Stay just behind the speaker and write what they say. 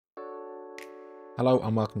Hello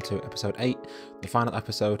and welcome to episode 8, the final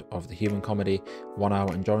episode of the Human Comedy 1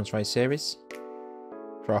 hour endurance race series.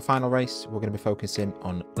 For our final race, we're going to be focusing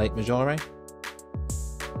on Lake Maggiore.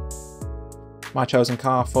 My chosen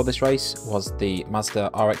car for this race was the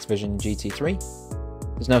Mazda RX Vision GT3.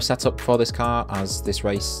 There's no setup for this car as this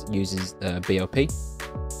race uses BOP.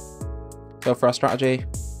 So for our strategy,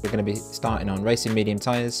 we're going to be starting on Racing Medium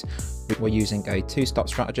Tyres. We're using a 2-stop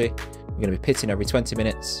strategy. We're going to be pitting every 20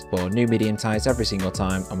 minutes for new medium tyres every single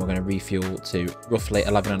time, and we're going to refuel to roughly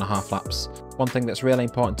 11.5 laps. One thing that's really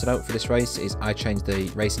important to note for this race is I changed the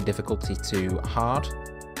racing difficulty to hard.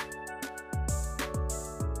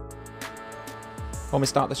 When we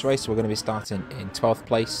start this race, we're going to be starting in 12th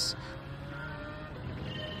place.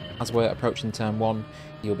 As we're approaching turn 1,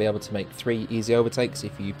 you'll be able to make 3 easy overtakes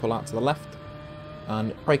if you pull out to the left,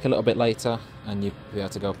 and brake a little bit later, and you'll be able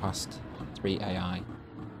to go past 3 AI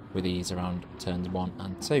with ease around turns 1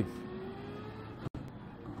 and 2.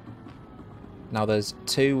 Now there's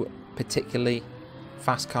 2 particularly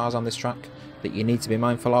fast cars on this track that you need to be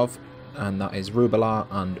mindful of, and that is Rubellard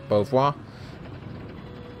and Beauvoir.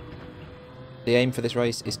 The aim for this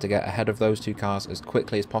race is to get ahead of those 2 cars as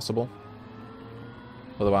quickly as possible.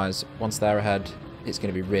 Otherwise, once they're ahead, it's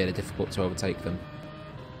going to be really difficult to overtake them.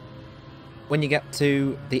 When you get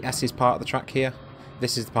to the S's part of the track here,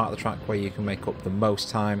 this is the part of the track where you can make up the most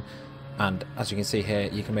time, and as you can see here,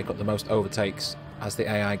 you can make up the most overtakes as the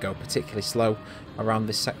AI go particularly slow around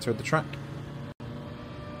this sector of the track.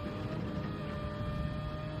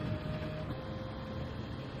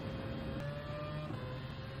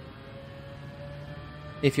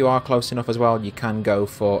 If you are close enough as well, you can go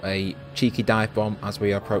for a cheeky dive bomb as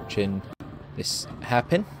we are approaching this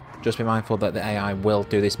hairpin. Just be mindful that the AI will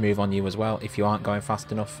do this move on you as well if you aren't going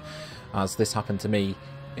fast enough, as this happened to me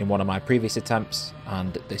in one of my previous attempts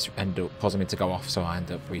and this ended up causing me to go off, so I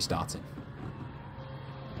ended up restarting.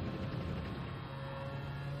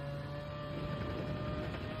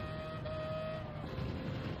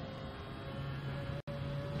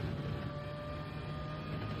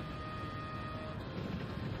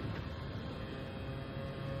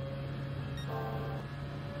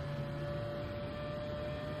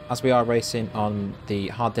 As we are racing on the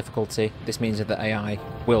hard difficulty, this means that the AI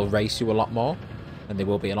will race you a lot more and they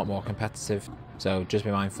will be a lot more competitive. So just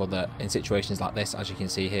be mindful that in situations like this, as you can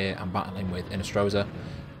see here, I'm battling with Inostroza,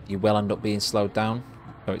 you will end up being slowed down.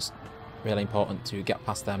 So it's really important to get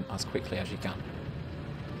past them as quickly as you can.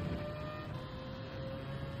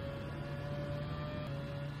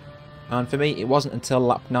 And for me, it wasn't until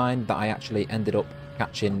lap 9 that I actually ended up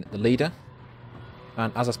catching the leader.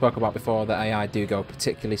 And as I spoke about before, the AI do go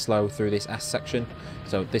particularly slow through this S section,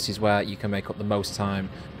 so this is where you can make up the most time.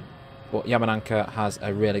 But Yamanaka has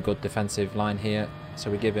a really good defensive line here, so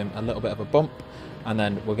we give him a little bit of a bump, and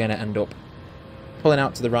then we're going to end up pulling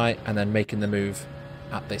out to the right and then making the move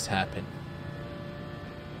at this hairpin.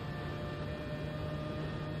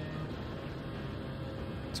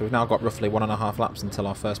 So we've now got roughly 1.5 laps until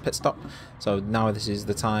our first pit stop, so now this is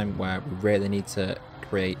the time where we really need to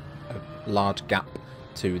create a large gap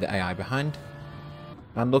to the AI behind,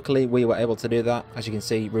 and luckily we were able to do that. As you can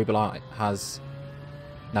see, Rubellard has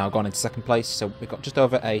now gone into 2nd place, so we've got just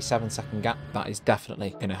over a 7-second gap. That is definitely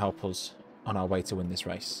going to help us on our way to win this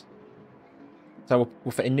race. So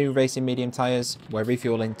we're fitting new Racing Medium tyres, we're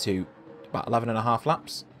refueling to about 11.5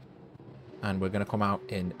 laps, and we're going to come out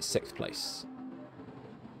in 6th place.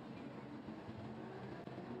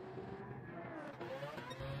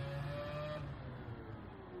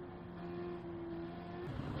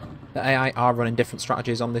 The AI are running different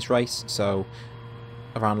strategies on this race, so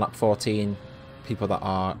around lap 14, people that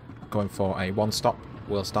are going for a 1-stop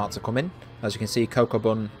will start to come in. As you can see, Coco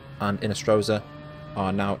Bun and Inostroza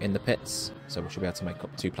are now in the pits, so we should be able to make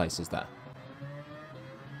up 2 places there.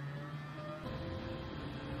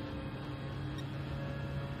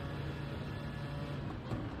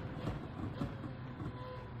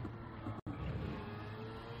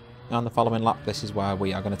 On the following lap, this is where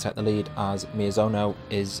we are going to take the lead, as Miyazono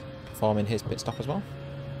is performing his pit stop as well.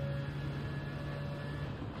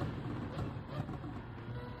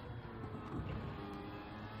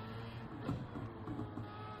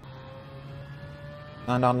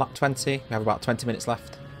 And on lap 20, we have about 20 minutes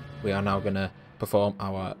left. We are now going to perform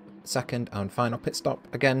our 2nd and final pit stop.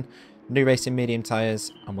 Again, new Racing Medium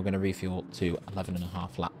tyres, and we're going to refuel to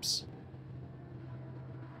 11.5 laps.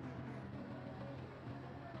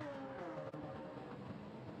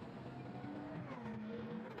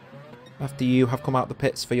 After you have come out the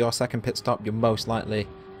pits for your 2nd pit stop, you're most likely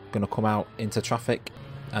going to come out into traffic,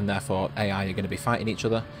 and therefore AI are going to be fighting each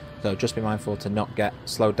other. So just be mindful to not get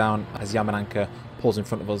slowed down as Yamanaka pulls in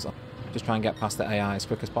front of us. Just try and get past the AI as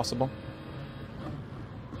quick as possible.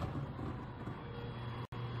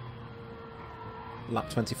 Lap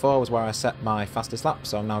 24 was where I set my fastest lap,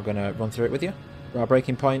 so I'm now going to run through it with you. For our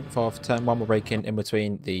braking point for turn 1, we're braking in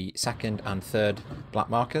between the second and third black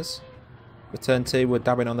markers. For turn 2, we're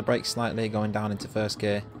dabbing on the brakes slightly, going down into first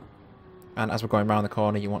gear. And as we're going around the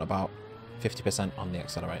corner, you want about 50% on the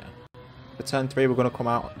accelerator. For turn 3, we're going to come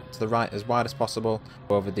out to the right as wide as possible,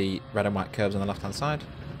 over the red and white curbs on the left hand side.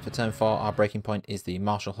 For turn 4, our braking point is the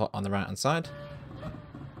Marshall hut on the right hand side.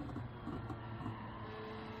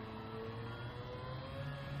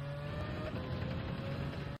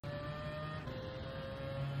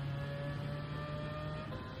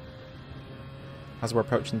 As we're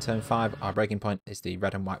approaching turn 5, our braking point is the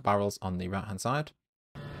red and white barrels on the right hand side.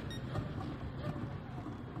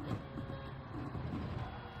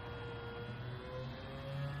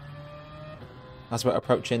 As we're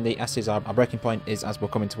approaching the S's, our braking point is as we're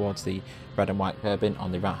coming towards the red and white curbing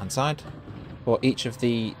on the right hand side. For each of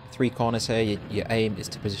the 3 corners here, your aim is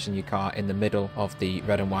to position your car in the middle of the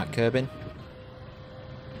red and white curbing.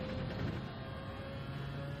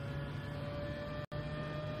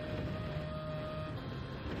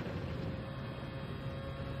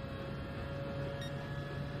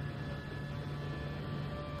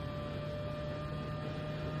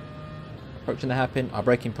 Approaching the hairpin, our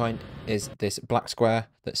braking point is this black square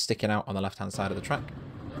that's sticking out on the left hand side of the track.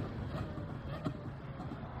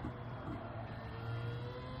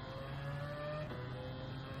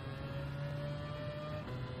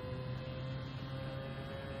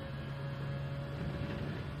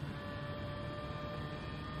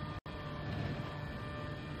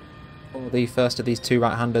 For the first of these 2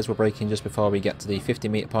 right-handers, we're braking just before we get to the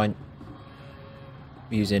 50-metre point,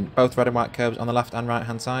 using both red and white curbs on the left and right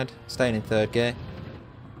hand side, staying in third gear.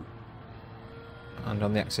 And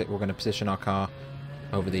on the exit, we're going to position our car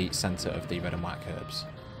over the centre of the red and white curbs.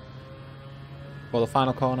 For the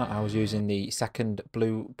final corner, I was using the second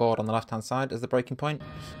blue board on the left hand side as the braking point.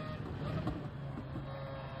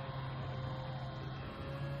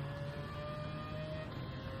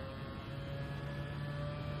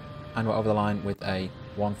 And we're over the line with a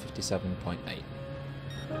 1:57.8.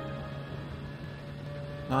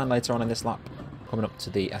 And later on in this lap, coming up to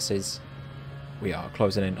the S's, we are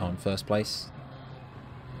closing in on first place.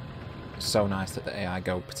 It's so nice that the AI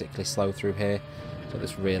go particularly slow through here, so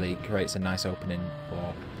this really creates a nice opening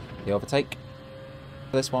for the overtake.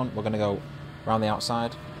 For this one, we're going to go around the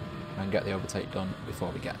outside and get the overtake done before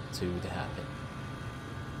we get to the hairpin.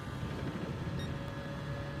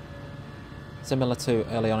 Similar to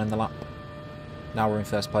early on in the lap, now we're in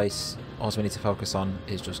first place. All we need to focus on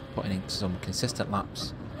is just putting in some consistent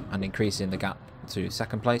laps and increasing the gap to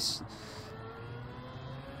second place.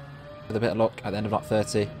 With a bit of luck, at the end of lap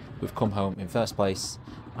 30, we've come home in first place,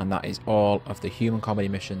 and that is all of the human comedy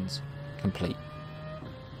missions complete.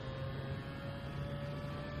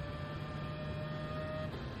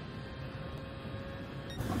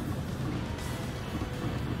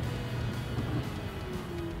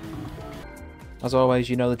 As always,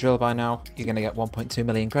 you know the drill by now. You're going to get 1.2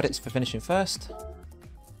 million credits for finishing first.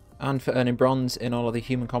 And for earning bronze in all of the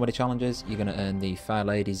human comedy challenges, you're going to earn the Fair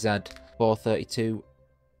Lady Z 432.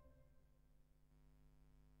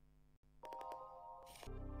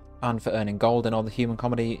 And for earning gold in all the human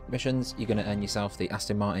comedy missions, you're going to earn yourself the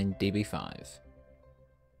Aston Martin DB5.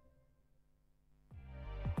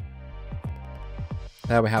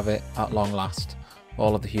 There we have it, at long last.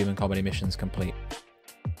 All of the human comedy missions complete.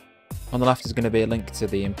 On the left is going to be a link to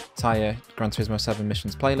the entire Gran Turismo 7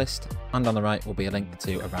 missions playlist, and on the right will be a link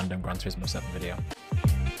to a random Gran Turismo 7 video.